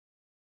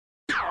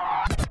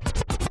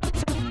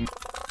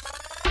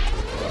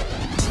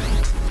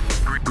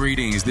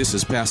Greetings, this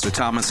is Pastor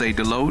Thomas A.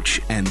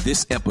 DeLoach, and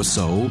this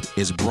episode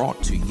is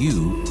brought to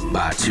you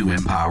by To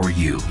Empower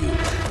You,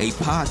 a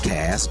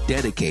podcast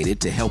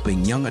dedicated to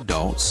helping young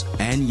adults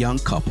and young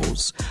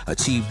couples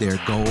achieve their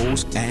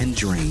goals and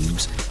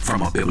dreams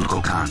from a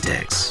biblical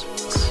context.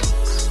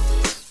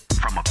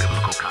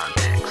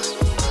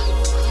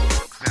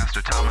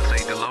 Pastor Thomas A.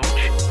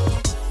 DeLoach.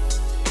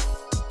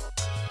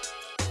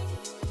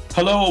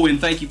 Hello, and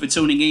thank you for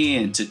tuning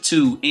in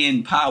to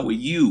Empower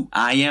You.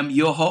 I am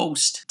your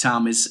host,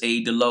 Thomas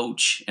A.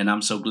 DeLoach, and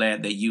I'm so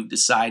glad that you've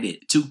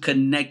decided to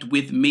connect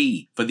with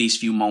me for these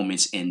few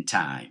moments in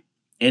time.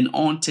 And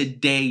on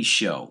today's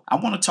show, I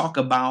want to talk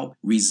about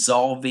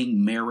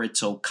resolving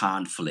marital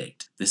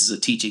conflict. This is a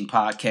teaching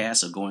podcast,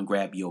 so go and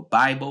grab your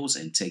Bibles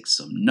and take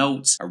some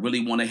notes. I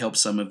really want to help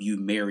some of you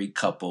married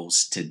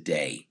couples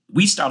today.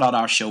 We start out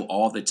our show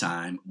all the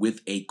time with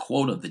a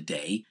quote of the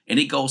day, and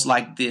it goes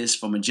like this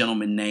from a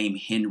gentleman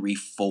named Henry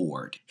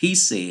Ford. He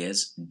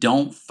says,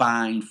 "Don't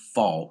find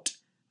fault,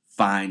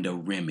 find a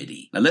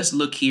remedy." Now let's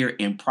look here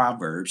in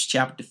Proverbs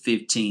chapter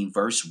 15,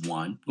 verse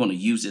 1. We're going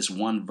to use this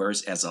one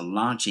verse as a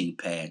launching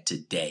pad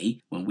today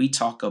when we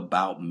talk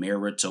about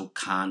marital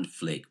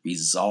conflict,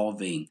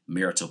 resolving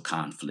marital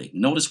conflict.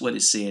 Notice what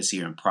it says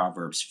here in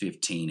Proverbs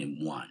 15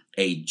 and 1.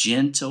 A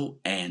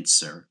gentle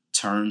answer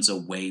turns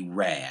away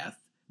wrath,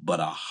 but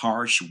a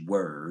harsh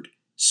word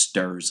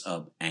stirs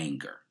up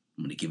anger.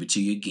 I'm going to give it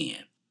to you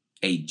again.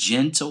 A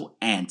gentle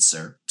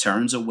answer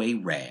turns away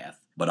wrath,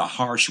 but a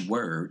harsh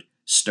word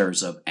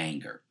stirs up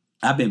anger.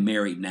 I've been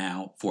married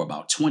now for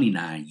about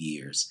 29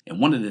 years, and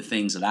one of the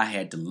things that I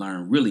had to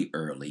learn really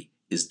early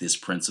is this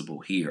principle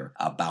here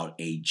about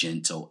a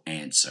gentle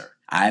answer.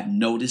 I've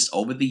noticed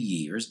over the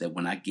years that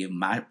when I give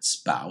my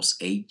spouse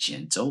a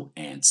gentle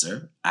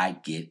answer, I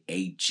get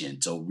a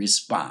gentle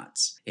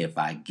response. If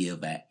I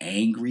give an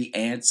angry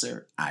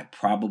answer, I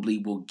probably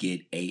will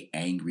get an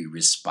angry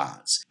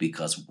response,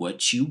 because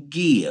what you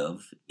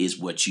give is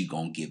what you're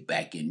going to get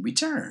back in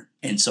return.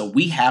 And so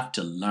we have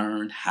to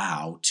learn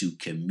how to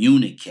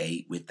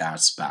communicate with our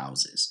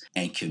spouses.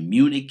 And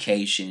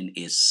communication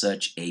is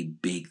such a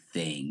big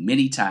thing.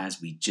 Many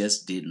times we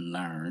just didn't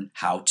learn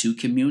how to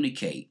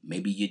communicate.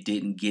 Maybe you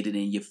didn't get it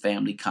in your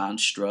family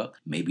construct.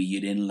 Maybe you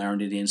didn't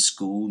learn it in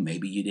school.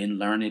 Maybe you didn't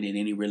learn it in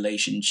any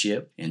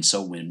relationship. And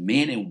so when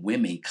men and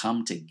women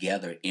come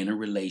together in a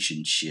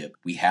relationship,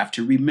 we have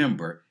to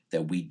remember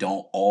that we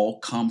don't all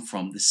come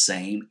from the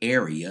same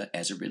area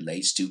as it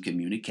relates to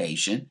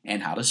communication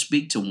and how to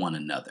speak to one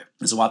another.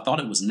 And so I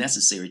thought it was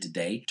necessary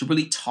today to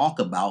really talk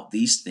about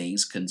these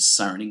things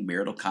concerning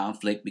marital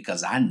conflict,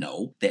 because I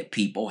know that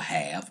people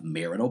have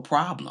marital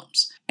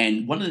problems.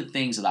 And one of the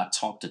things that I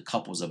talk to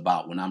couples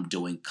about when I'm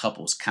doing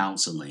couples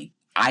counseling,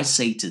 I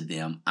say to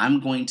them,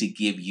 I'm going to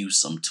give you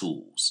some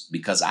tools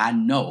because I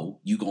know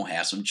you're going to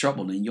have some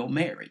trouble in your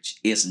marriage.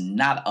 It's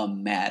not a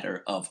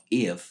matter of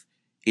if,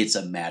 it's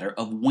a matter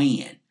of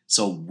when.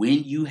 So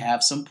when you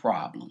have some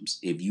problems,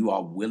 if you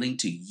are willing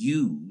to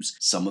use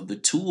some of the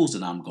tools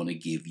that I'm going to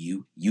give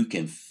you, you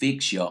can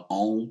fix your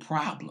own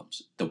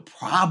problems. The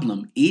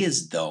problem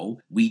is,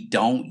 though, we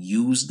don't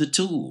use the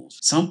tools.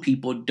 Some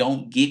people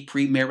don't get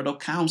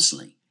premarital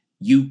counseling.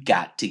 You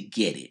got to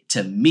get it.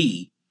 To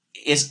me,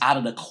 it's out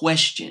of the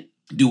question,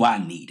 do I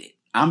need it?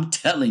 I'm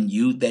telling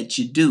you that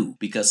you do,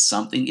 because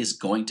something is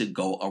going to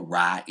go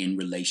awry in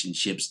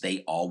relationships.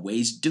 They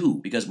always do.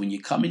 Because when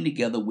you're coming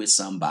together with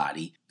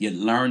somebody, you're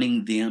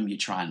learning them, you're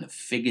trying to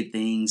figure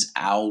things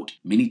out.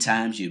 Many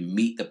times you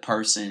meet the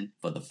person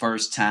for the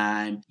first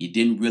time. You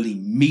didn't really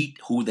meet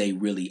who they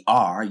really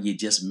are. You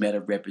just met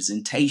a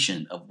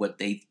representation of what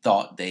they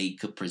thought they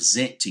could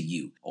present to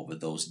you. Over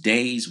those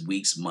days,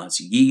 weeks,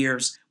 months,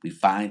 years, we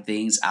find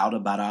things out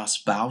about our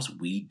spouse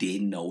we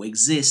didn't know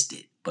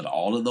existed. But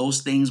all of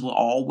those things were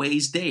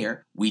always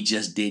there. We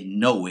just didn't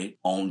know it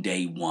on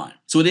day one.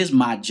 So it is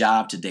my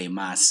job today,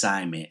 my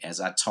assignment as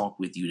I talk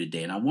with you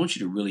today. And I want you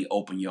to really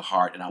open your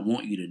heart. And I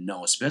want you to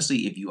know,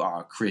 especially if you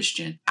are a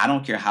Christian, I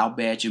don't care how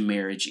bad your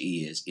marriage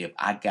is. If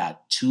I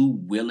got two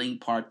willing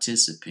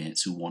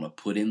participants who want to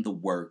put in the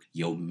work,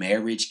 your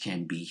marriage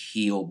can be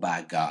healed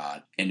by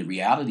God. And the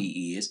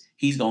reality is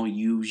He's going to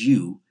use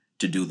you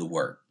to do the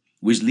work,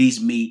 which leads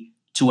me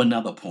to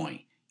another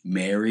point.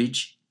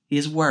 Marriage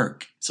is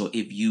work. So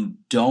if you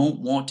don't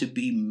want to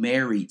be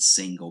married,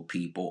 single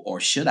people, or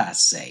should I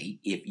say,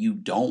 if you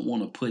don't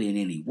want to put in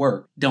any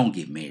work, don't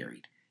get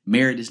married.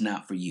 Marriage is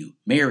not for you.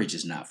 Marriage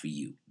is not for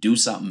you. Do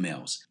something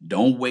else.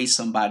 Don't waste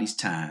somebody's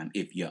time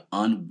if you're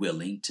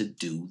unwilling to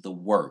do the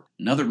work.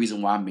 Another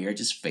reason why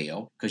marriages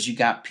fail, because you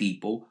got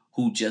people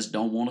who just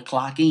don't want to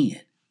clock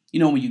in. You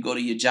know, when you go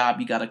to your job,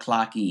 you got to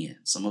clock in.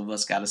 Some of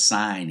us got to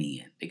sign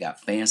in. They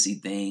got fancy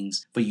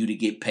things for you to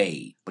get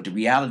paid. But the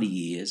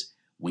reality is,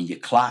 when you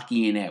clock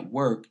in at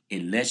work,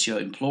 it lets your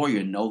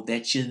employer know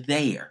that you're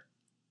there.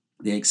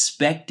 They're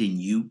expecting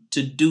you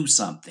to do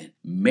something.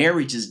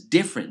 Marriage is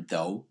different,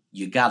 though.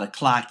 You got to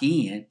clock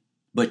in,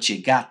 but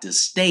you got to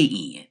stay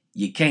in.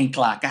 You can't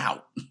clock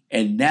out.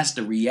 And that's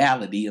the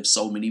reality of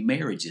so many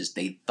marriages.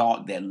 They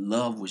thought that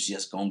love was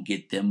just going to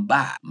get them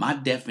by. My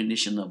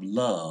definition of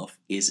love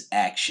is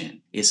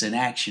action. It's an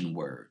action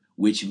word,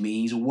 which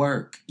means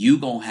work. You're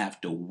going to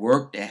have to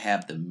work to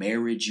have the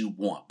marriage you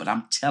want. But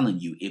I'm telling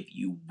you, if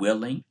you're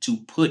willing to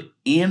put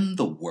in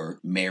the work,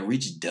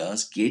 marriage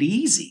does get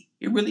easy.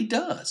 It really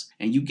does.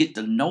 And you get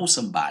to know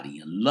somebody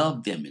and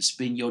love them and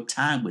spend your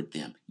time with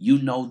them. You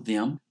know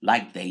them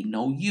like they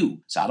know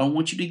you. So I don't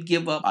want you to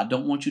give up. I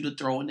don't want you to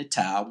throw in the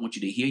towel. I want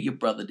you to hear your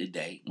brother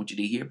today. I want you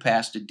to hear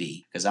Pastor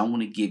D, because I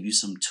want to give you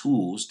some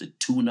tools to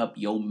tune up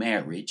your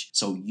marriage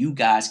so you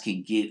guys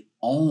can get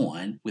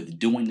on with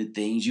doing the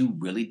things you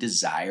really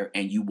desire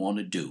and you want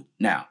to do.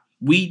 Now,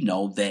 we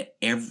know that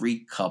every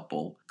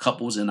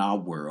couples in our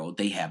world,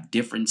 they have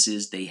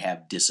differences, they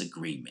have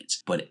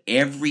disagreements. But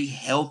every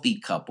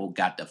healthy couple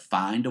got to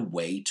find a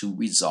way to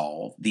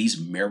resolve these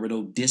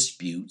marital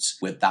disputes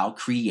without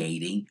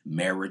creating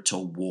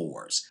marital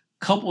wars.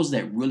 Couples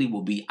that really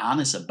will be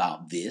honest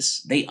about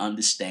this, they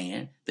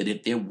understand that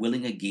if they're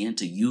willing again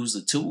to use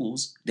the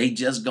tools, they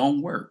just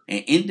gonna work.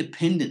 And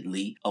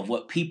independently of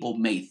what people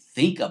may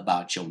think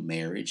about your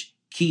marriage,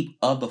 keep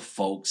other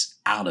folks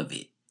out of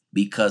it,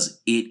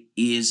 because it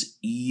is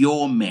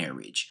your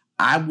marriage.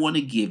 I want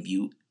to give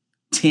you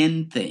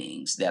 10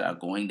 things that are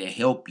going to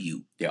help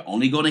you. They're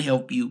only going to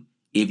help you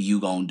if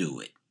you're going to do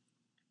it.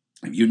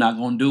 If you're not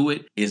going to do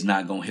it, it's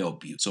not going to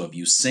help you. So if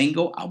you're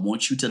single, I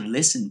want you to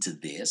listen to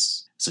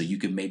this so you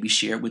can maybe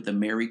share it with a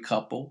married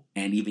couple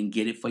and even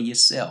get it for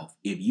yourself.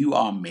 If you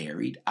are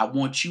married, I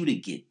want you to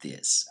get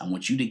this. I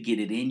want you to get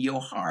it in your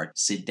heart.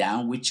 Sit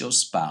down with your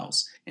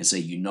spouse and say,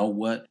 you know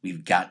what?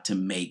 We've got to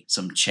make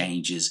some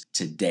changes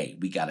today.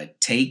 We got to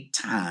take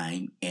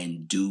time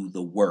and do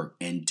the work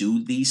and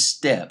do these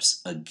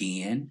steps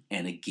again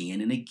and again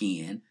and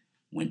again.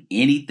 When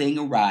anything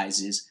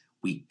arises,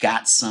 we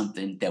got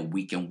something that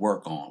we can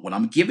work on. What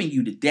I'm giving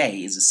you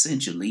today is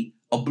essentially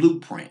a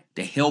blueprint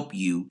to help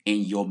you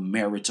in your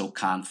marital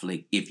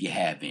conflict if you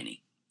have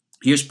any.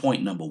 Here's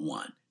point number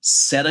 1.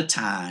 Set a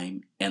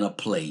time and a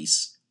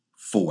place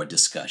for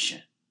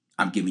discussion.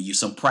 I'm giving you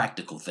some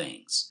practical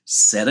things.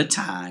 Set a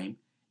time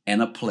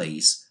and a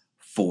place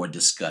for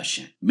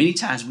discussion. Many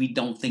times we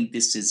don't think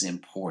this is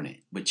important,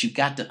 but you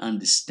got to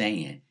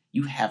understand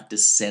you have to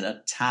set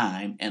a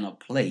time and a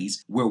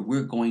place where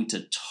we're going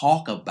to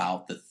talk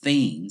about the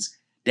things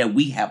that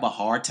we have a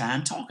hard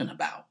time talking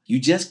about. You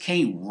just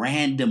can't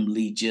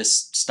randomly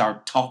just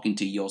start talking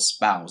to your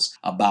spouse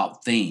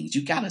about things.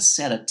 You got to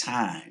set a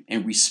time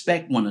and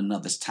respect one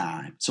another's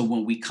time. So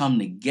when we come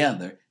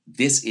together,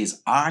 this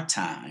is our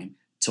time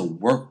to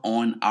work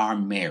on our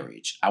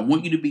marriage. I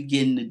want you to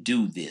begin to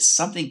do this.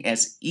 Something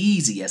as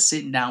easy as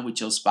sitting down with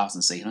your spouse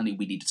and say, honey,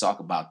 we need to talk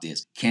about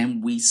this.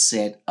 Can we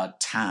set a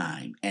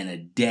time and a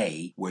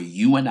day where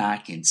you and I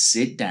can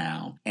sit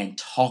down and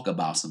talk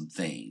about some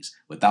things?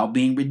 Without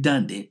being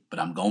redundant, but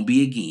I'm going to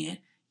be again.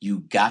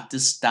 You got to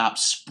stop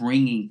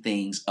springing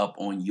things up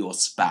on your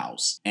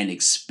spouse and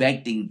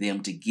expecting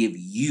them to give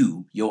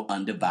you your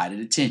undivided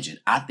attention.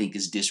 I think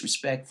it's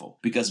disrespectful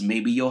because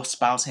maybe your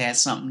spouse had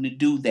something to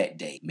do that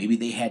day. Maybe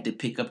they had to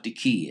pick up the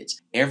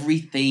kids.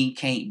 Everything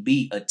can't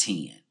be a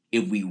 10.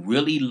 If we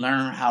really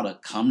learn how to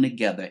come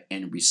together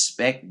and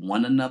respect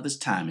one another's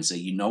time and say,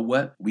 you know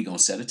what, we're going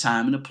to set a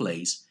time and a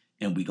place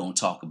and we're going to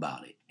talk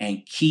about it.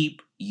 And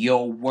keep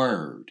your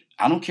word.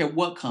 I don't care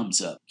what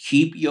comes up.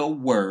 Keep your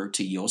word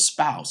to your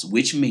spouse,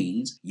 which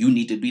means you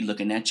need to be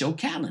looking at your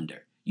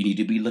calendar. You need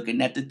to be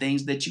looking at the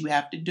things that you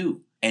have to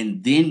do.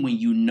 And then when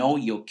you know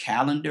your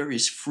calendar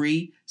is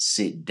free,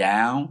 sit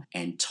down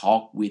and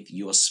talk with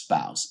your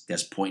spouse.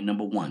 That's point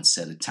number 1.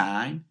 Set a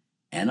time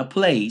and a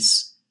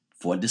place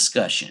for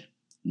discussion.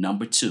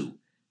 Number 2,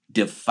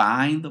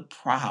 define the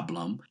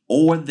problem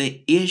or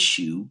the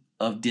issue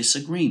of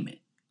disagreement.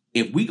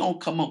 If we're going to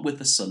come up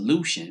with a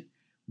solution,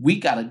 we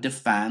got to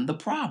define the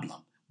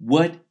problem.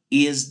 What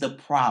is the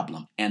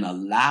problem? And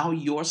allow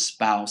your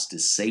spouse to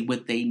say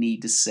what they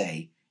need to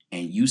say,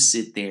 and you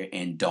sit there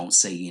and don't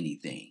say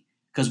anything.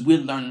 Because we're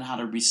learning how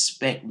to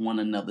respect one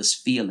another's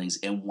feelings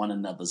and one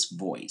another's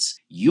voice.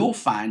 You'll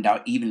find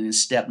out even in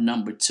step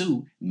number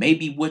 2,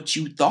 maybe what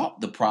you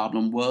thought the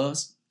problem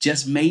was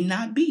just may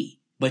not be,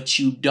 but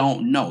you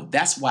don't know.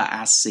 That's why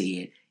I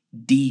said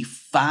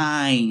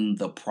define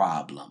the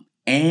problem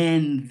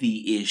and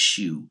the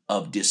issue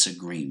of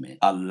disagreement.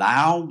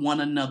 Allow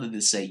one another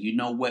to say, you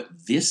know what,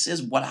 this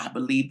is what I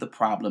believe the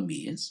problem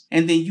is.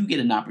 And then you get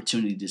an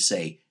opportunity to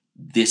say,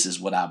 this is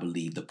what I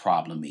believe the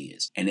problem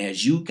is. And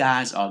as you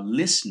guys are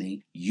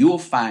listening, you'll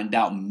find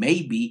out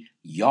maybe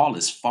y'all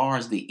as far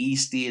as the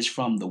east is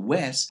from the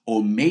west,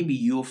 or maybe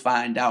you'll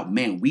find out,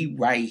 man, we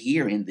right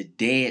here in the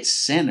dead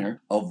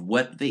center of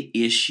what the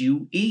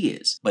issue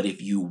is. But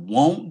if you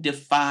won't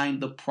define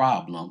the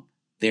problem,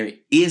 there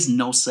is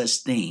no such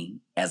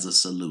thing as a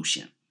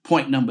solution.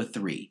 Point number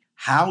 3,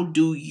 how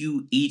do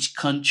you each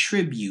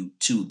contribute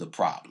to the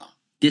problem?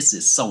 This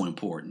is so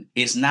important.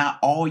 It's not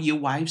all your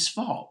wife's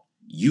fault.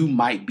 You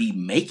might be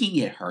making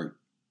it hurt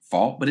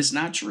fault, but it's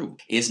not true.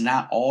 It's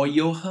not all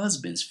your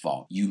husband's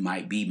fault. You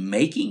might be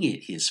making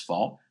it his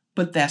fault,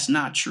 but that's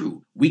not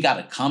true. We got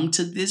to come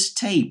to this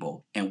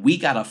table and we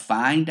got to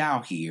find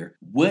out here,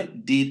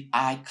 what did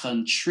I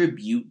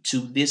contribute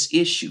to this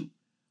issue?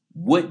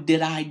 What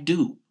did I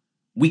do?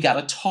 We got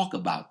to talk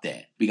about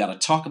that. We got to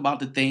talk about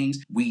the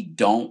things we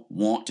don't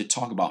want to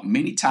talk about.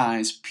 Many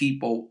times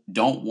people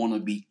don't want to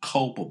be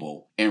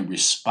culpable and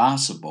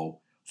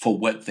responsible for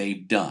what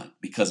they've done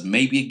because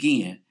maybe,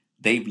 again,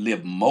 they've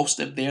lived most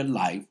of their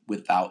life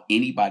without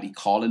anybody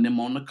calling them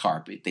on the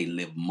carpet. They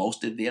lived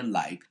most of their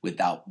life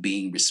without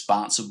being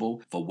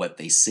responsible for what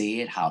they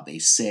said, how they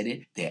said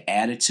it, their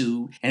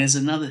attitude. And it's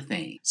another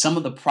thing. Some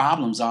of the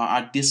problems are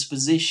our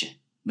disposition.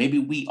 Maybe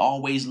we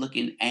always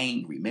looking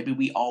angry. Maybe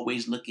we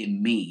always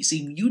looking mean.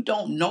 See, you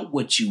don't know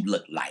what you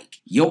look like.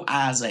 Your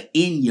eyes are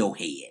in your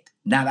head,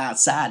 not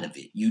outside of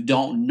it. You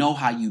don't know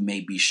how you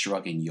may be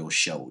shrugging your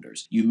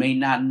shoulders. You may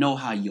not know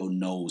how your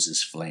nose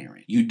is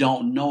flaring. You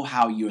don't know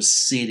how you're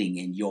sitting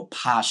in your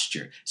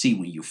posture. See,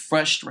 when you're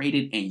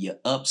frustrated and you're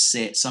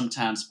upset,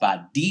 sometimes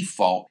by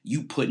default,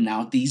 you putting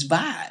out these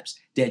vibes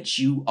that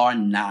you are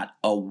not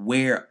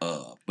aware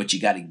of. But you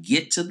got to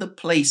get to the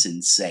place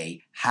and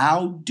say,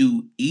 how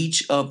do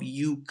each of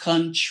you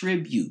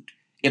contribute?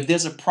 If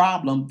there's a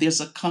problem,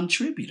 there's a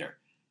contributor.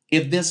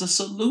 If there's a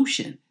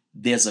solution,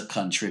 there's a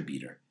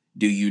contributor.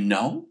 Do you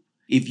know?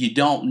 If you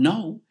don't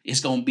know,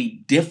 it's going to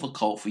be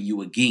difficult for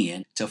you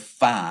again to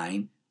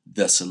find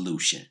the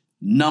solution.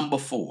 Number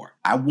 4,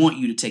 I want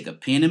you to take a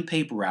pen and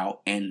paper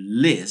out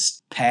and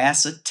list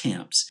past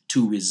attempts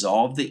to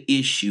resolve the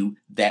issue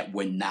that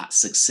were not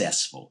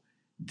successful.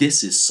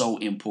 This is so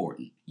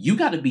important. You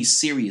got to be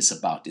serious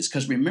about this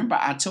because remember,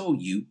 I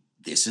told you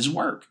this is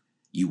work.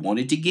 You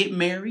wanted to get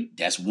married.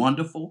 That's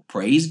wonderful.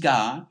 Praise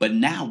God. But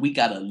now we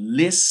got to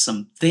list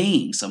some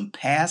things, some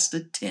past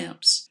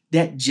attempts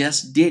that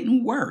just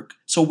didn't work.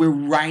 So we're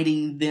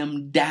writing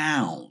them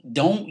down.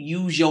 Don't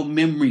use your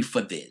memory for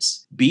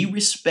this. Be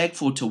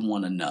respectful to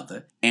one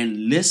another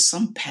and list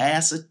some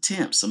past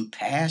attempts, some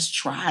past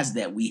tries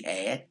that we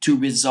had to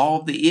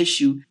resolve the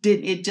issue.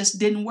 It just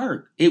didn't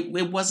work. It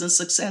wasn't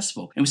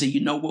successful. And we say,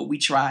 you know what? We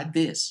tried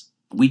this.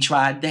 We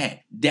tried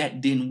that.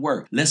 That didn't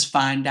work. Let's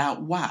find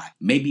out why.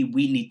 Maybe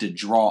we need to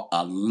draw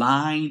a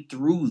line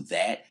through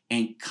that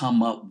and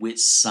come up with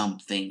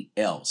something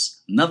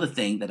else. Another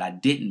thing that I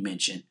didn't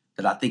mention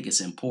that I think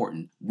is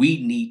important,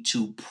 we need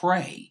to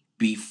pray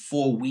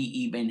before we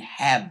even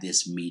have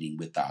this meeting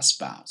with our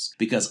spouse.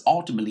 Because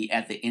ultimately,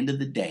 at the end of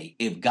the day,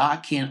 if God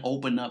can't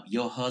open up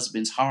your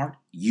husband's heart,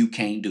 you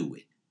can't do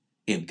it.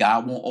 If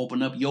God won't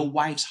open up your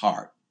wife's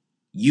heart,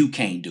 you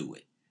can't do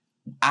it.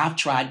 I've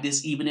tried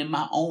this even in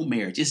my own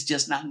marriage. It's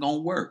just not going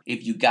to work.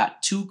 If you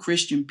got 2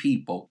 Christian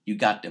people, you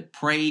got to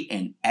pray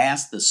and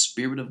ask the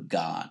Spirit of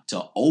God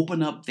to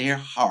open up their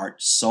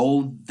heart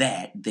so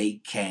that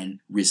they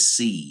can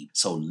receive.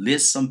 So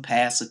list some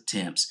past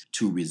attempts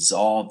to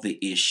resolve the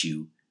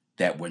issue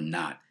that were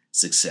not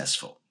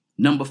successful.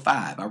 Number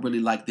 5, I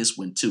really like this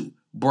one too.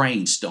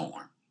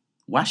 Brainstorm.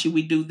 Why should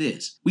we do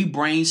this? We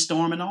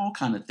brainstorm and all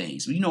kind of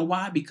things. You know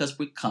why? Because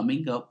we're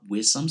coming up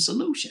with some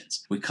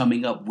solutions. We're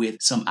coming up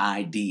with some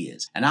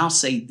ideas. And I'll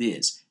say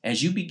this,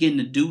 as you begin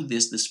to do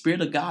this, the Spirit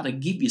of God will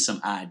give you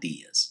some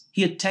ideas.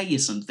 He'll tell you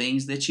some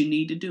things that you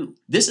need to do.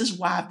 This is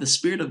why if the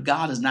Spirit of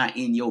God is not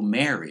in your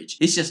marriage,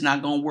 it's just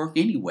not going to work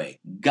anyway.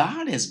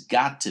 God has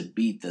got to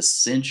be the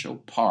central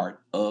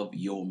part of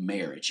your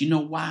marriage. You know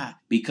why?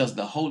 Because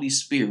the Holy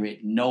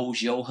Spirit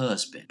knows your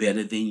husband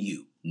better than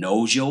you,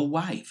 knows your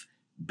wife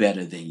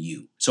better than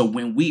you. So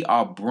when we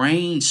are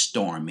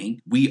brainstorming,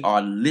 we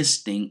are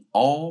listing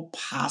all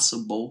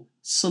possible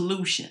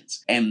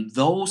solutions. And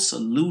those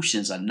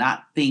solutions are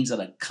not things that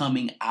are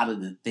coming out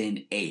of the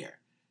thin air.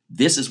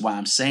 This is why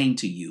I'm saying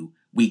to you,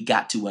 we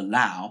got to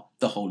allow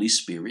the Holy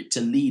Spirit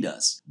to lead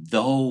us.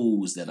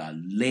 Those that are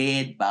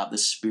led by the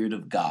Spirit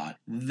of God,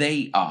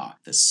 they are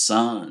the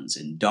sons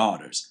and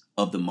daughters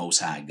of the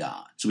Most High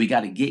God. So we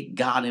got to get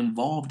God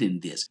involved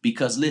in this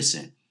because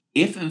listen,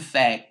 if in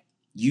fact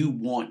you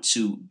want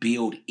to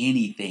build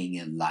anything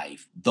in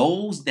life,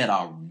 those that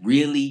are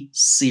really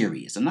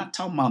serious, I'm not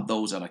talking about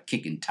those that are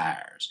kicking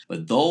tires,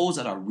 but those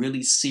that are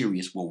really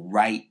serious will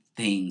write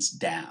things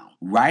down.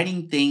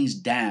 Writing things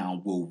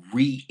down will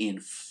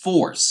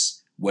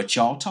reinforce what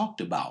y'all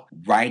talked about.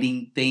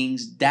 Writing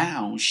things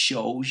down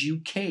shows you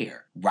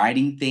care.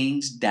 Writing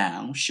things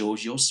down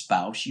shows your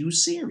spouse you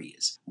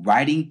serious.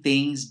 Writing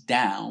things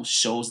down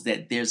shows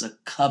that there's a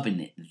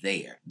covenant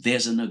there.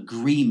 There's an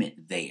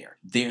agreement there.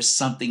 There's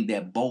something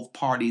that both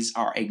parties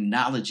are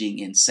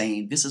acknowledging and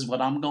saying, this is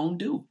what I'm going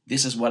to do.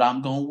 This is what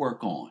I'm going to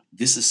work on.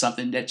 This is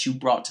something that you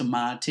brought to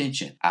my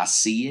attention. I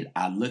see it.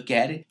 I look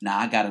at it. Now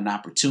I got an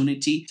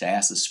opportunity to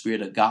ask the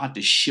Spirit of God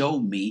to show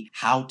me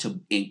how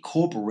to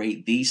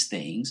incorporate these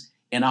things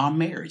in our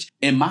marriage.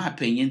 In my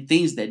opinion,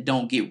 things that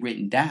don't get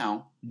written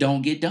down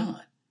don't get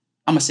done.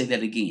 I'm going to say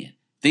that again.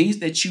 Things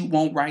that you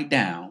won't write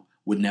down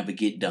would never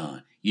get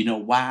done. You know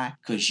why?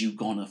 Because you're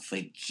going to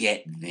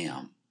forget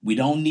them. We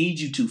don't need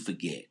you to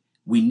forget.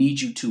 We need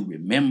you to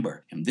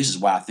remember, and this is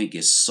why I think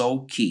it's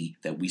so key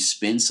that we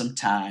spend some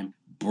time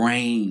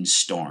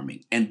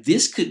brainstorming. And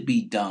this could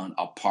be done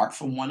apart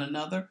from one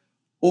another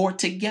or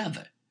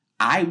together.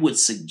 I would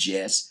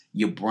suggest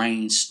you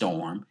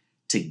brainstorm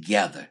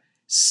together.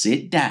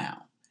 Sit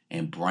down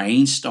and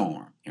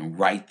brainstorm and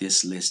write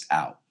this list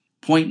out.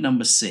 Point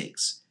number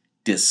 6,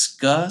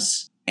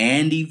 discuss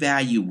and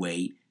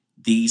evaluate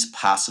these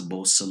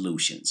possible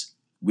solutions.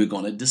 We're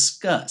going to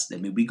discuss.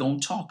 That means we're going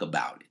to talk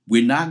about it.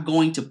 We're not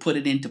going to put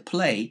it into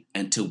play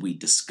until we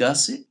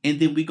discuss it, and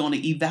then we're going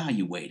to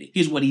evaluate it.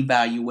 Here's what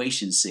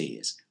evaluation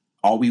says.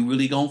 Are we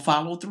really going to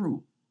follow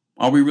through?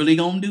 Are we really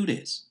going to do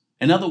this?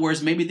 In other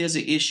words, maybe there's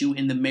an issue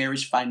in the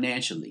marriage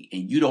financially,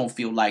 and you don't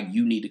feel like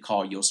you need to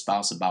call your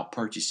spouse about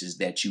purchases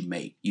that you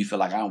make. You feel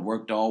like I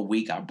worked all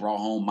week, I brought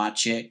home my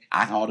check.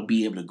 I ought to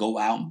be able to go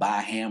out and buy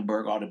a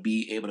hamburger, I ought to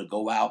be able to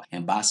go out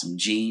and buy some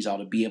jeans, I ought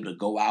to be able to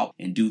go out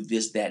and do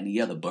this, that, and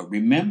the other. But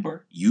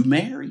remember, you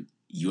married.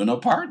 You're in a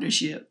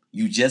partnership.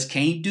 You just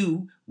can't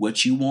do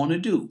what you want to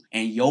do.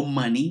 And your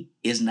money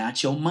is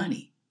not your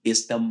money.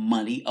 It's the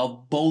money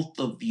of both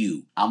of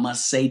you. I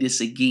must say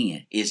this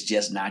again. It's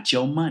just not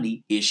your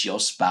money. It's your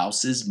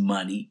spouse's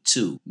money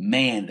too.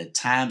 Man, the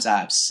times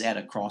I've sat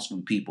across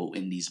from people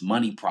in these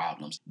money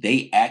problems,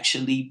 they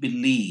actually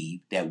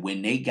believe that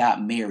when they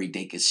got married,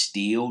 they could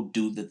still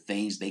do the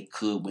things they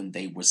could when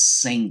they were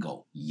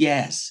single.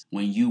 Yes,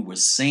 when you were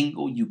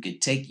single, you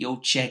could take your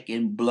check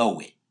and blow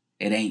it.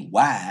 It ain't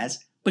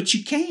wise, but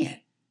you can.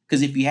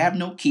 Because if you have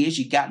no kids,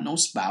 you got no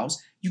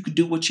spouse, you can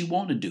do what you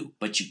want to do,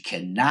 but you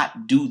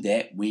cannot do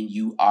that when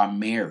you are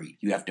married.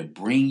 You have to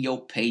bring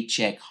your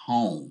paycheck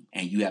home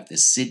and you have to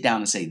sit down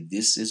and say,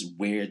 this is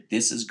where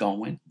this is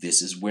going.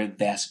 This is where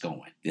that's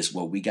going. This is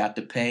what we got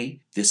to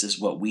pay. This is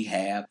what we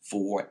have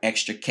for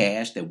extra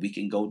cash that we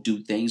can go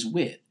do things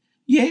with.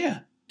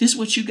 Yeah, this is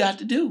what you got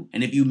to do.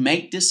 And if you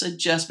make this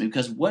adjustment,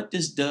 because what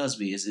this does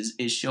is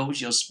it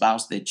shows your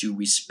spouse that you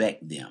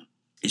respect them.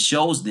 It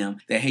shows them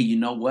that, hey, you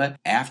know what?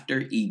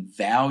 After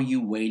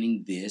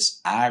evaluating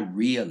this, I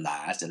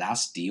realized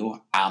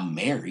that I'm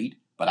married,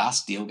 but I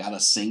still got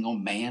a single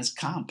man's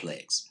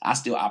complex. I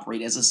still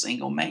operate as a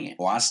single man,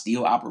 or I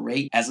still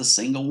operate as a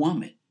single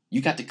woman.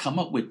 You got to come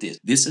up with this.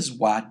 This is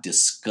why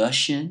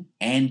discussion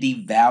and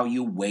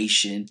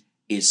evaluation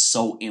is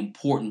so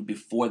important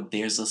before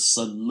there's a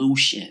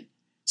solution.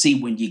 See,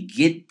 when you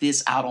get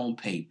this out on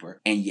paper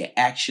and you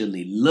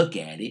actually look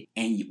at it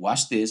and you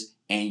watch this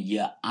and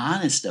you're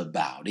honest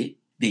about it,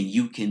 then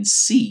you can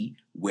see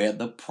where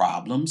the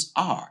problems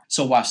are.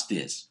 So watch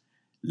this.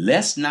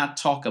 Let's not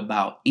talk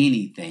about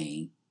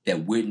anything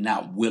that we're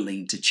not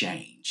willing to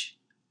change.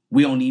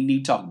 We don't even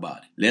need to talk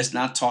about it. Let's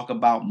not talk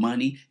about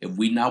money if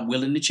we're not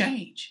willing to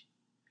change.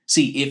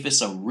 See, if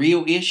it's a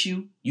real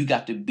issue, you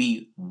got to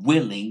be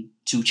willing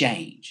to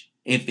change.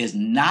 If it's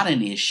not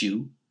an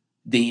issue,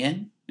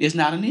 then it's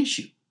not an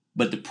issue.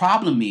 But the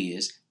problem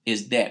is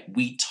that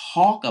we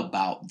talk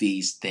about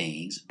these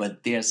things,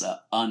 but there's an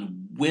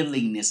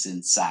unwillingness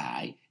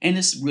inside, and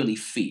it's really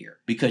fear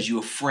because you're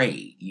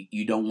afraid.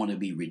 You don't want to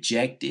be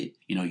rejected.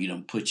 You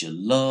don't put your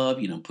love,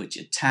 you don't put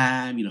your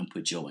time, you don't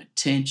put your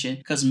attention,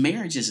 because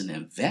marriage is an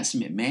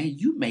investment, man.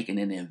 You making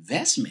an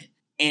investment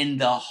in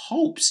the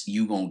hopes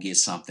you're going to get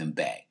something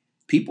back.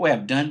 People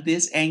have done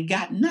this and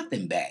got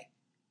nothing back.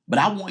 But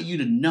I want you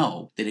to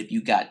know that if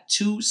you got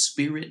two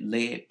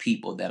spirit-led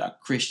people that are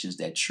Christians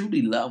that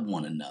truly love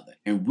one another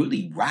and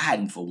really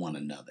riding for one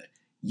another,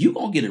 you're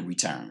going to get a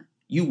return.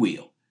 You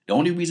will. The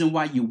only reason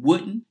why you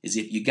wouldn't is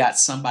if you got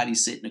somebody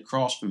sitting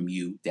across from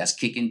you that's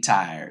kicking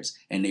tires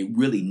and they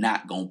really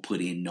not going to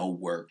put in no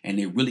work and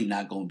they're really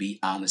not going to be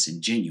honest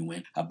and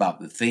genuine about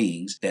the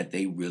things that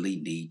they really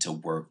need to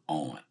work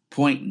on.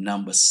 Point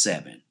number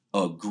 7,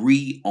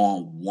 agree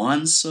on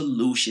one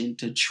solution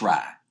to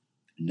try.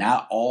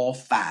 Not all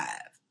 5.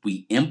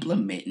 We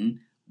implementing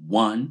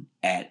one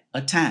at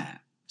a time.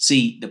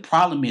 See, the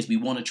problem is we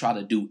want to try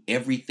to do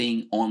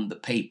everything on the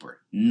paper.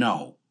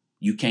 No,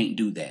 you can't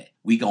do that.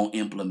 We're going to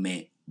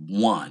implement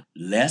one.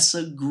 Let's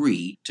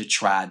agree to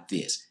try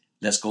this.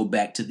 Let's go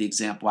back to the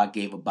example I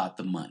gave about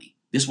the money.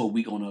 This is what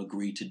we're going to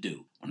agree to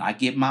do. When I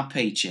get my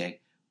paycheck,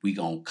 we're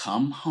going to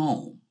come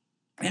home.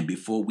 And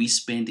before we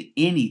spend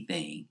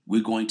anything,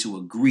 we're going to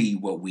agree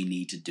what we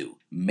need to do.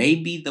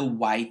 Maybe the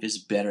wife is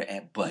better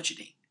at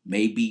budgeting.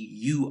 Maybe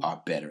you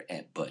are better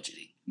at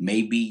budgeting.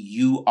 Maybe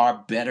you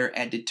are better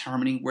at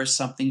determining where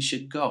something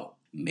should go.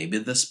 Maybe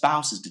the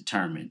spouse is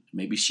determined.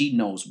 Maybe she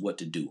knows what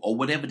to do, or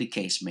whatever the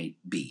case may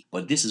be.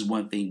 But this is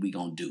one thing we're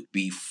going to do.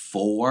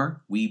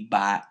 Before we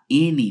buy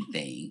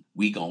anything,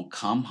 we're going to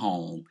come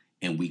home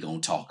and we're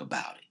going to talk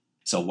about it.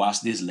 So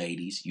watch this,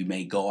 ladies. You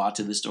may go out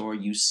to the store,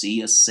 you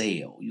see a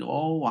sale. I'm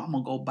going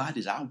to go buy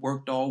this. I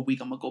worked all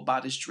week. I'm going to go buy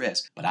this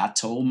dress. But I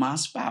told my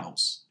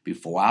spouse,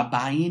 before I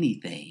buy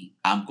anything,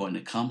 I'm going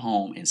to come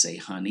home and say,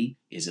 honey,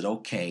 is it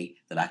okay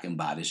that I can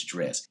buy this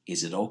dress?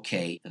 Is it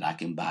okay that I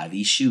can buy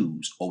these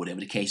shoes? Or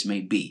whatever the case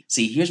may be.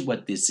 See, here's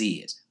what this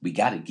is. We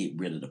got to get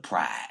rid of the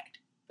pride.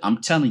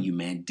 I'm telling you,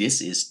 man,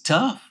 this is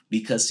tough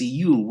because see,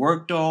 you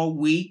worked all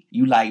week.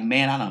 You like,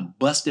 man, I done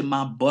busted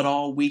my butt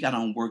all week. I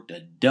done worked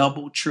a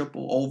double,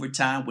 triple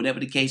overtime, whatever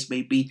the case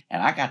may be.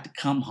 And I got to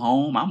come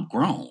home. I'm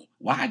grown.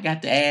 Why I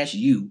got to ask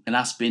you and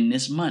I spend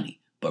this money?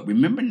 But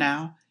remember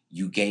now,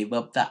 you gave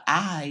up the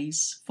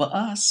eyes for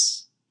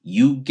us.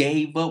 You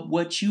gave up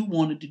what you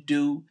wanted to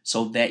do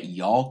so that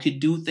y'all could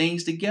do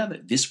things together.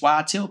 This is why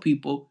I tell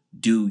people,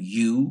 do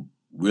you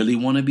really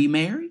want to be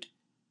married?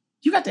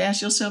 You got to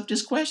ask yourself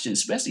this question,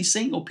 especially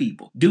single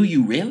people. Do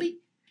you really?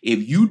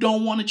 If you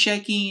don't want to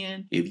check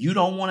in, if you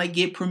don't want to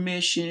get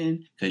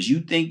permission because you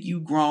think you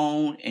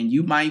grown and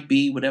you might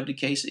be, whatever the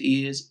case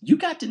is, you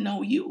got to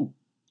know you.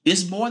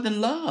 It's more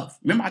than love.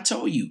 Remember, I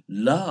told you,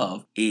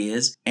 love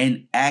is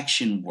an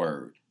action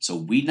word. So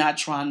we're not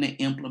trying to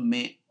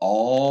implement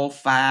all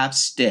 5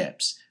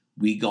 steps.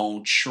 We're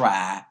going to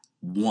try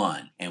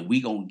one and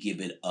we're going to give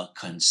it a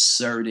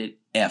concerted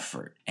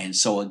effort. And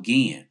so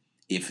again,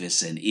 if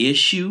it's an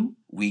issue,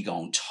 we're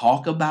going to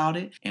talk about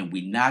it and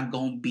we're not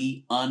going to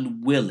be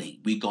unwilling.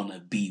 We're going to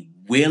be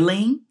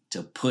willing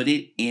to put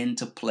it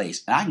into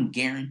place. And I can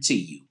guarantee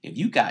you, if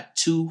you got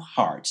 2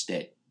 hearts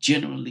that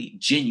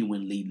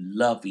genuinely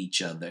love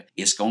each other,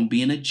 it's going to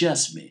be an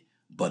adjustment,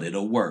 but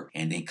it'll work.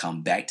 And then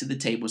come back to the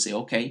table and say,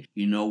 okay,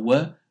 you know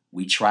what?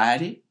 We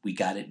tried it. We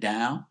got it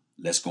down.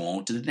 Let's go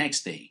on to the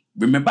next thing.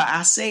 Remember,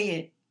 I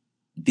said,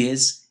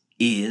 this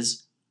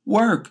is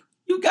work.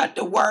 You got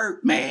to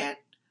work, man.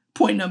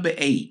 Point number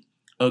 8,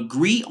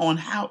 agree on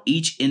how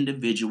each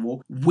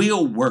individual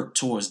will work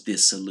towards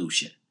this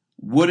solution.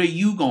 What are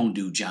you going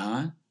to do,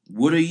 John?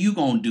 What are you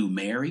going to do,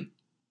 Mary?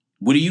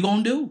 What are you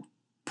going to do?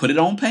 Put it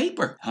on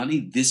paper. Honey,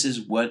 this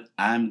is what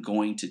I'm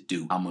going to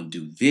do. I'm going to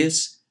do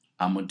this.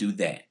 I'm going to do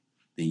that.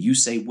 Then you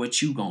say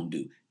what you going to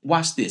do.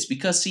 Watch this.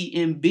 Because see,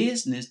 in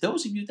business,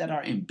 those of you that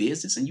are in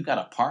business and you got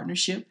a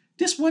partnership,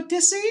 this is what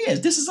this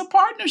is. This is a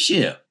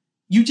partnership.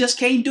 You just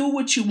can't do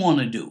what you want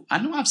to do. I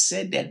know I've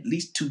said that at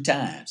least 2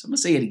 times. I'm going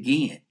to say it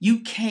again. You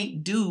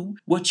can't do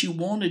what you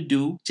want to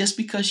do just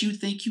because you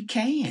think you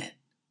can.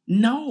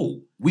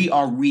 No, we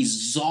are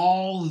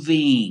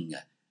resolving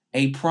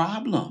a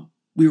problem.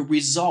 We're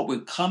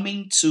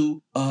coming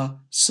to a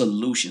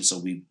solution. So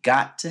we've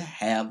got to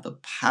have the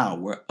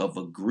power of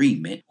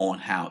agreement on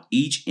how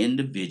each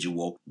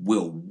individual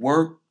will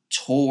work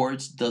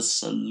towards the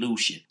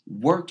solution.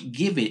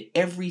 Give it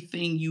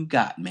everything you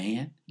got,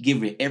 man.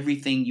 Give it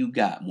everything you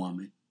got,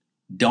 woman.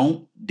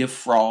 Don't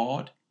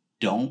defraud.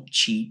 Don't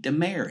cheat the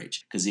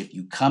marriage. Because if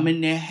you come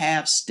in there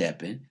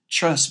half-stepping,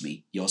 trust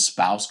me, your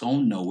spouse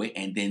gonna know it,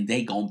 and then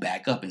they gonna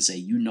back up and say,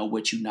 you know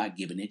what, you're not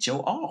giving it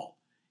your all.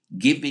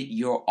 Give it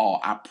your all.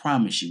 I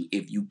promise you,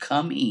 if you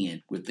come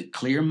in with a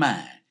clear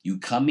mind, you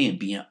come in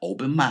being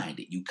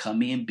open-minded, you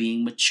come in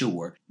being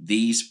mature,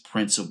 these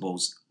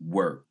principles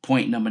work.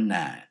 Point number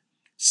 9.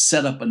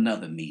 Set up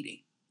another meeting.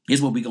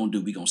 Here's what we're going to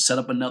do. We're going to set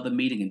up another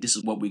meeting, and this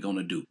is what we're going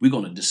to do. We're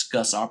going to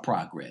discuss our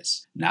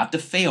progress, not the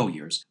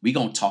failures. We're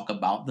going to talk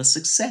about the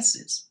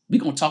successes.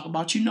 We're going to talk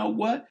about, you know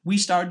what? We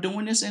start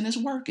doing this and it's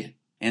working.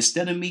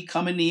 Instead of me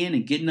coming in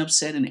and getting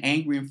upset and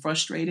angry and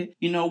frustrated,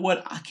 you know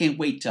what? I can't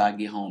wait till I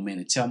get home, man,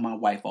 and tell my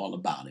wife all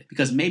about it.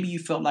 Because maybe you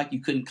felt like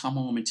you couldn't come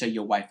home and tell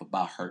your wife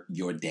about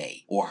your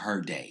day or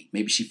her day.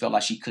 Maybe she felt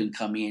like she couldn't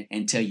come in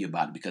and tell you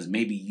about it because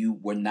maybe you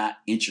were not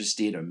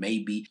interested, or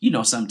maybe,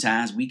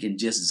 sometimes we can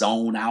just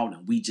zone out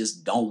and we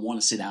just don't want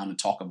to sit down and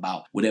talk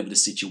about whatever the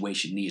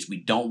situation is. We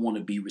don't want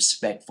to be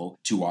respectful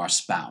to our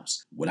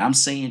spouse. What I'm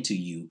saying to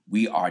you,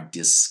 we are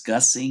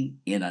discussing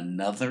in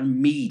another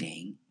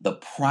meeting the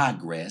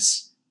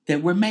progress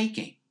that we're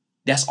making.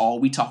 That's all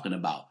we're talking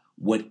about.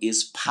 What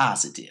is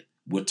positive.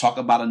 We'll talk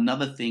about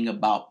another thing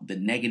about the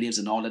negatives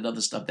and all that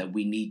other stuff that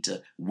we need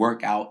to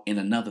work out in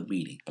another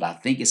meeting. But I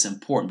think it's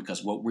important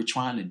because what we're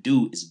trying to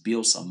do is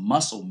build some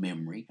muscle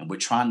memory, and we're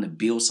trying to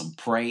build some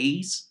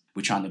praise.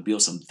 We're trying to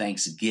build some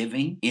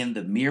thanksgiving in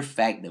the mere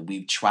fact that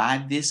we've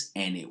tried this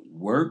and it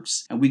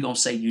works. And we're going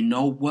to say, you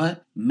know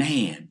what?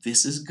 Man,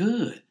 this is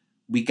good.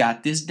 We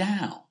got this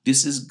down.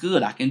 This is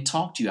good. I can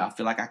talk to you. I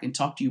feel like I can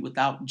talk to you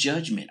without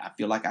judgment. I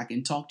feel like I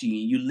can talk to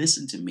you and you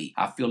listen to me.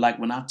 I feel like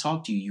when I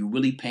talk to you, you're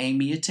really paying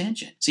me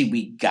attention. See,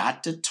 we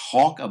got to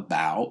talk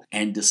about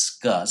and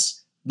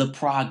discuss the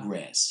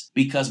progress,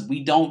 because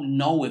we don't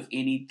know if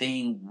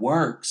anything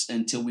works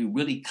until we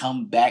really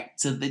come back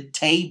to the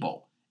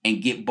table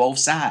and get both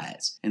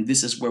sides. And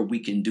this is where we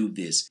can do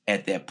this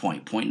at that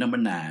point. Point number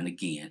 9,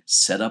 again,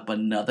 set up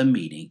another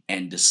meeting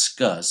and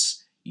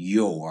discuss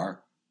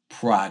your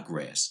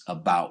progress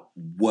about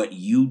what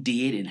you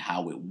did and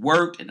how it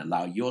worked, and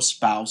allow your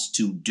spouse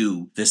to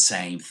do the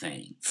same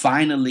thing.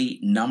 Finally,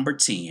 number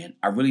 10,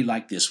 I really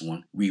like this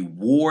one.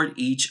 Reward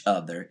each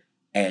other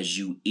as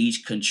you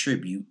each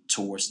contribute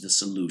towards the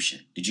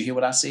solution. Did you hear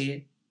what I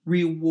said?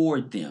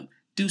 Reward them.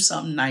 Do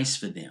something nice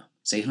for them.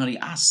 Say, honey,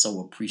 I so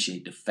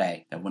appreciate the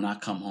fact that when I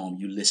come home,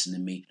 you listen to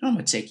me, and I'm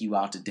going to take you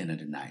out to dinner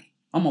tonight.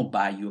 I'm going to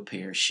buy you a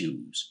pair of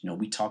shoes.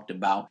 We talked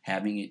about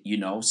having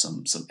it,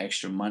 some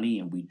extra money,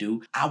 and we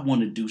do. I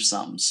want to do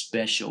something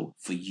special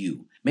for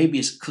you. Maybe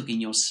it's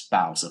cooking your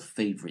spouse a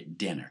favorite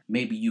dinner.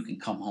 Maybe you can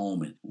come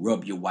home and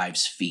rub your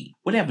wife's feet.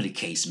 Whatever the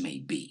case may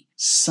be.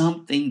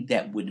 Something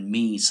that would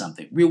mean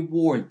something.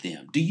 Reward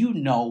them. Do you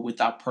know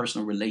with our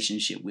personal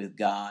relationship with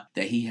God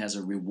that He has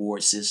a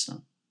reward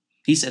system?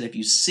 He said, if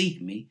you seek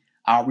me,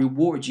 I'll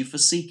reward you for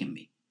seeking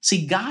me.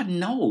 See, God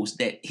knows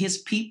that His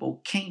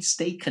people can't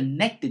stay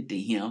connected to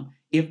Him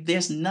if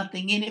there's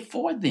nothing in it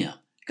for them.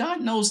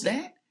 God knows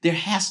that. There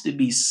has to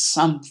be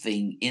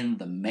something in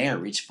the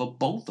marriage for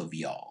both of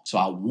y'all. So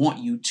I want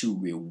you to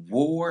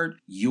reward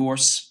your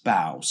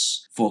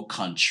spouse for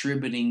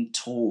contributing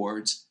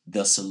towards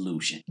the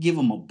solution. Give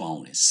them a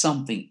bonus,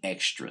 something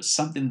extra,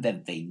 something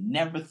that they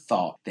never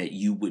thought that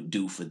you would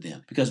do for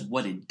them. Because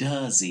what it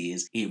does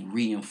is it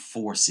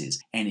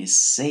reinforces and it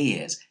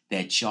says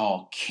that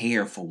y'all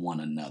care for one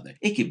another.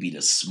 It could be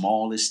the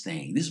smallest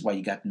thing. This is why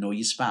you got to know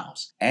your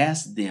spouse.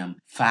 Ask them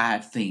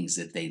 5 things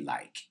that they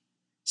like.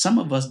 Some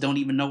of us don't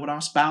even know what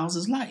our spouse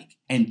is like.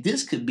 And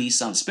this could be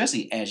something,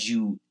 especially as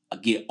you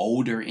get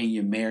older in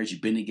your marriage,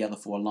 you've been together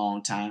for a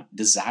long time,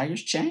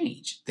 desires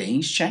change,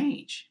 things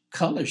change,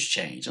 colors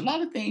change, a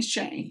lot of things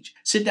change.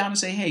 Sit down and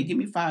say, hey, give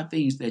me 5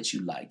 things that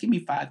you like. Give me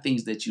 5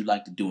 things that you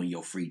like to do in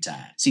your free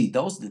time. See,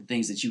 those are the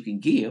things that you can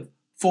give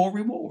for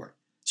reward.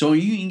 So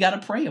you ain't got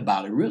to pray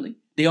about it, really.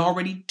 They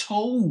already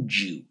told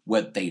you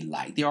what they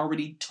like. They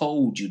already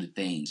told you the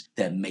things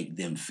that make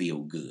them feel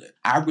good.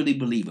 I really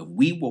believe if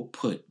we will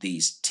put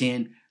these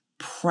 10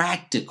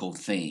 practical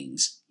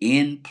things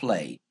in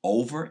play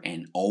over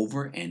and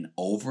over and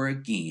over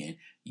again,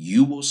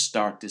 you will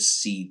start to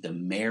see the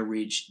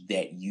marriage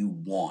that you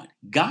want.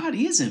 God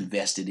is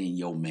invested in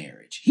your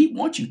marriage. He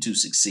wants you to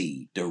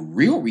succeed. The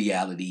real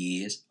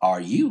reality is,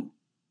 are you?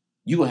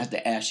 You will have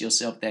to ask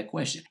yourself that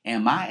question.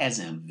 Am I as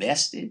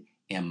invested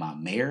in my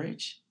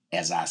marriage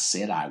as I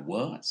said I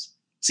was?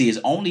 See, it's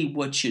only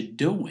what you're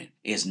doing,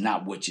 it's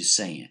not what you're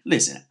saying.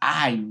 Listen,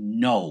 I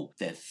know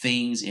that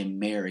things in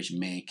marriage,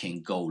 man,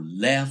 can go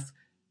left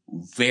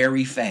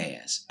very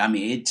fast. I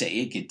mean,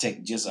 it could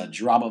take just a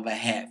drop of a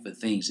hat for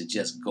things to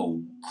just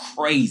go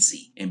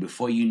crazy. And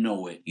before you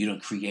know it, you done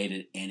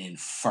created an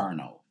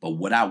inferno. But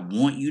what I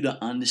want you to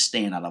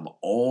understand out of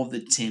all the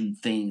 10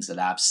 things that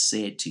I've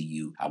said to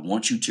you, I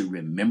want you to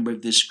remember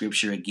this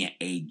scripture again.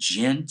 A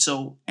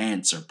gentle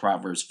answer,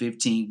 Proverbs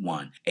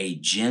 15:1. A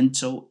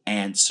gentle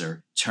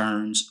answer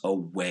turns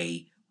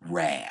away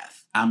wrath.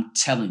 I'm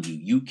telling you,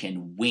 you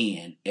can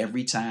win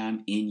every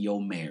time in your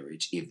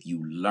marriage if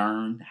you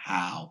learn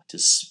how to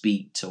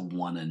speak to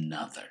one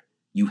another.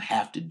 You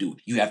have to do it.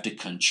 You have to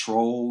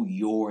control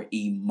your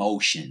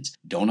emotions.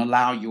 Don't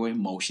allow your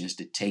emotions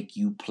to take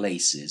you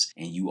places.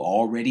 And you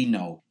already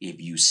know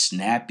if you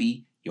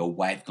snappy, your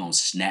wife gonna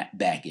snap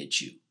back at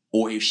you.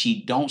 Or if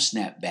she don't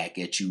snap back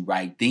at you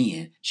right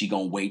then, she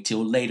gonna wait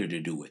till later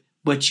to do it.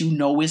 But you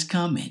know it's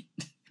coming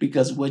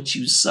because what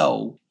you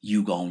sow,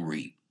 you gonna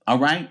reap. All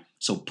right?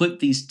 So put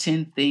these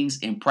 10 things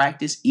in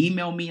practice.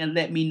 Email me and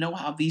let me know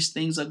how these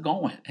things are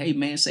going. Hey,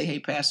 man, say, hey,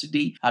 Pastor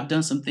D, I've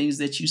done some things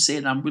that you said,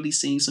 and I'm really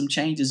seeing some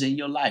changes in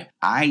your life.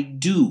 I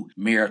do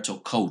marital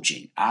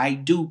coaching. I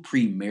do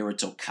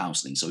premarital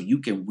counseling. So you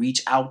can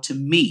reach out to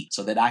me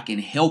so that I can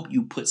help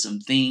you put some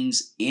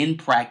things in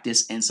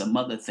practice and some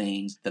other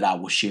things that I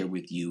will share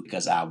with you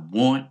because I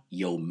want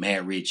your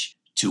marriage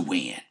to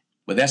win.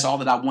 But that's all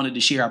that I wanted to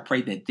share. I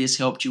pray that this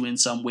helped you in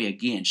some way.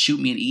 Again,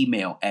 shoot me an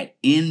email at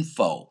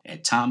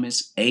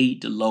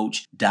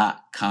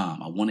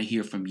info@thomasadeloach.com. I want to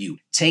hear from you.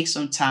 Take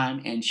some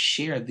time and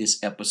share this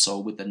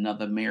episode with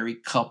another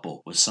married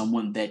couple or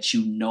someone that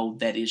you know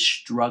that is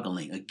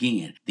struggling.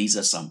 Again, these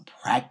are some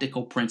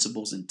practical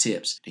principles and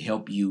tips to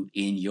help you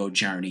in your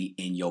journey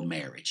in your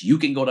marriage. You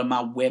can go to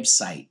my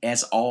website,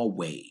 as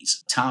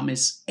always,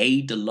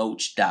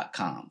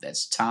 thomasadeloach.com.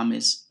 That's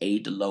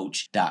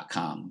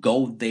thomasadeloach.com.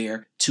 Go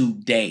there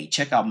today.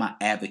 Check out my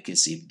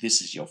advocacy. If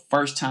this is your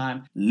first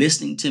time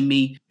listening to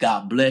me,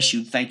 God bless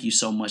you. Thank you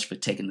so much for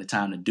taking the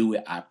time to do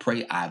it. I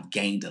pray I've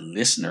gained a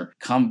listener.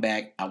 Come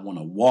back. I want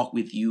to walk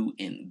with you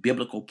in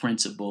biblical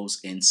principles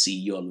and see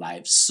your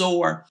life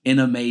soar in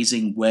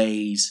amazing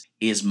ways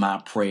is my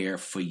prayer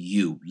for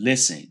you.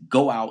 Listen,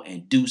 go out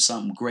and do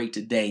something great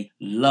today.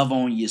 Love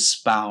on your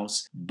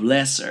spouse.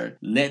 Bless her.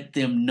 Let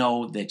them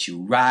know that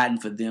you're riding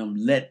for them.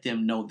 Let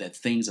them know that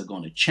things are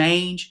going to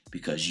change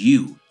because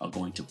you are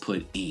going to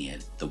put in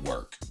the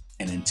work.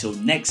 And until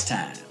next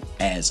time,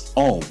 as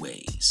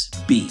always,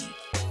 be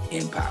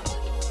empowered.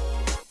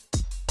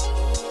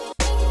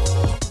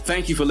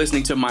 Thank you for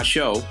listening to my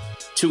show,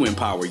 To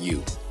Empower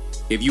You.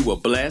 If you were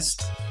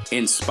blessed,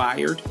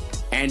 inspired,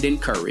 and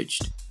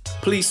encouraged,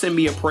 please send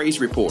me a praise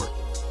report,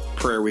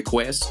 prayer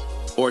requests,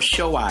 or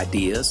show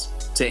ideas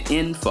to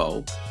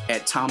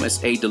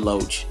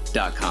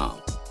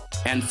info@thomasadeloach.com.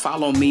 And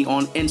follow me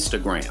on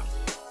Instagram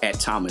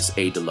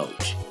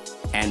 @ThomasADeloach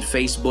and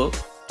Facebook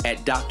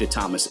 @Dr.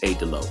 Thomas A.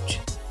 Deloach.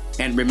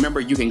 And remember,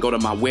 you can go to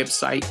my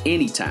website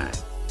anytime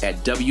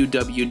at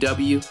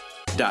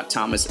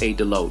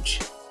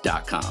www.thomasadeloach.com.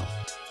 marital.com.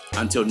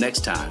 Until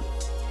next time,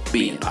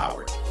 be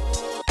empowered.